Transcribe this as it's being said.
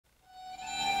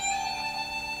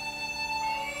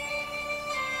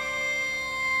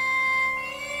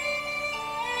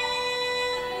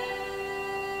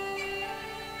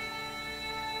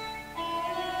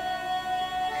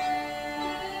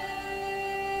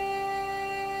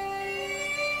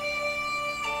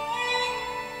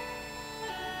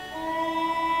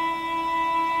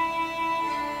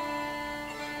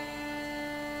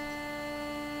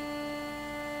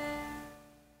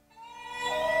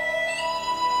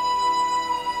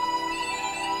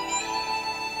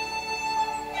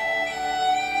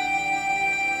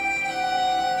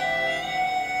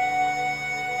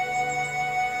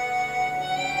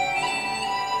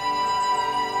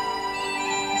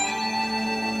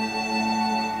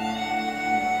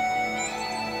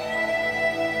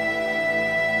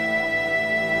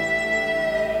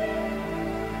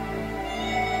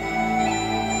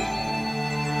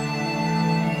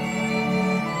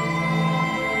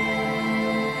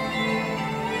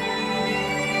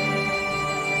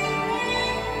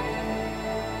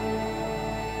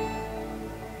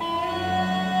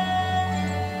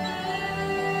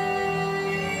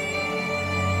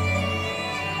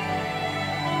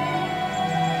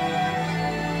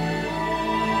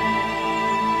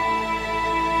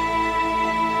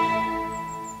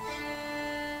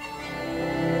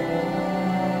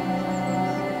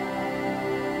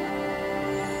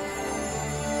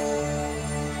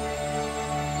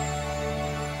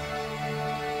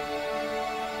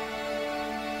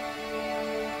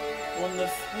On the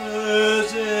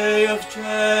first day of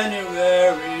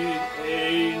January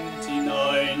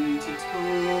 1892,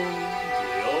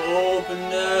 they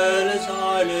opened Ellis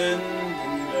Island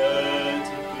and let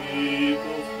the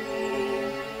people through.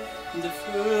 The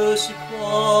first to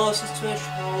cross the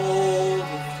threshold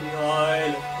of the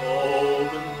Isle of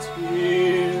Hope and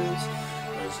Tears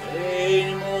was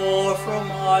anymore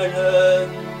from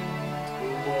Ireland, who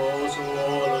was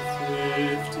all of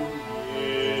 15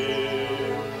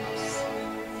 years.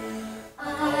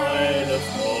 Isle of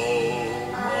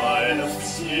Hope, Isle of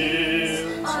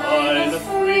Tears, Isle of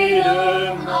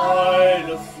Freedom,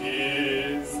 Isle of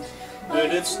Fears,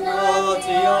 but it's not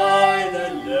the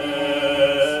island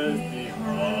left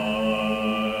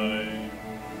behind.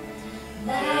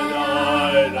 That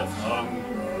Isle of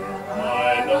hunger,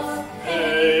 Isle of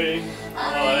pain,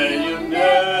 Isle you'll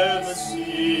never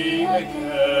see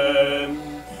again,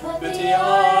 but the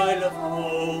Isle of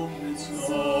Hope is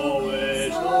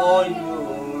always on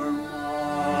your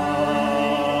mind.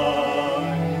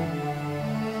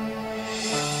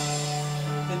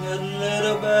 In a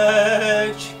little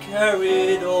bag she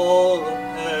carried all the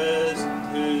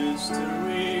peasant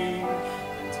history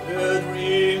and her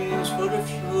dreams for the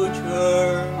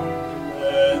future, the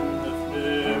land of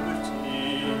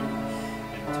liberty.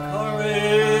 And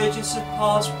courage is a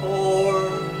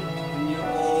passport when your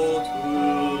old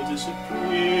world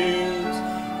disappears.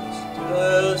 It's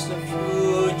just the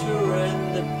future and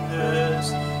the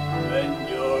past when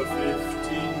you're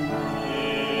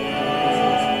 15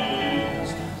 years.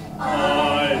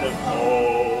 Isle of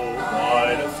Hope,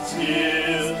 Isle of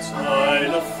Tears,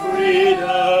 Isle of Freedom,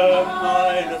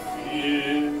 Isle of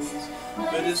Fears,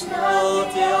 but it's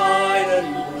not the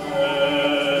island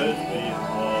left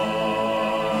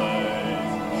behind.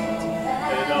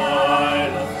 That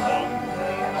Isle of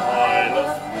hunger, Isle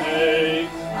of pain,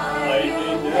 Isle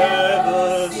you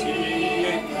never see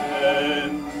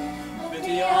again, but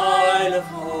the Isle of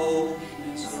Hope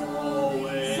is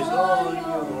always on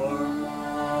your mind.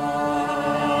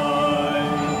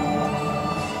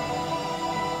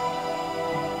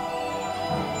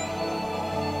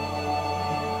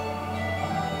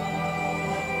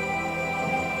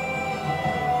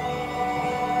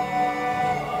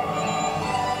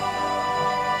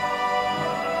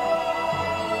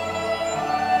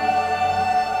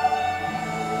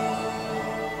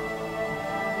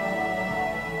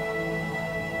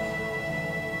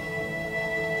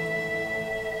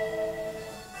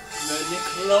 When they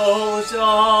closed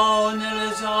down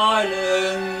Ellis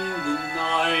Island in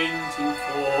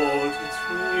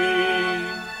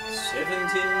 1943,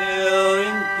 17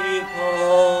 million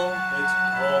people had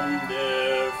come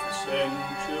there for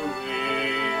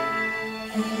centuries.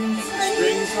 In the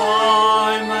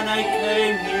springtime when I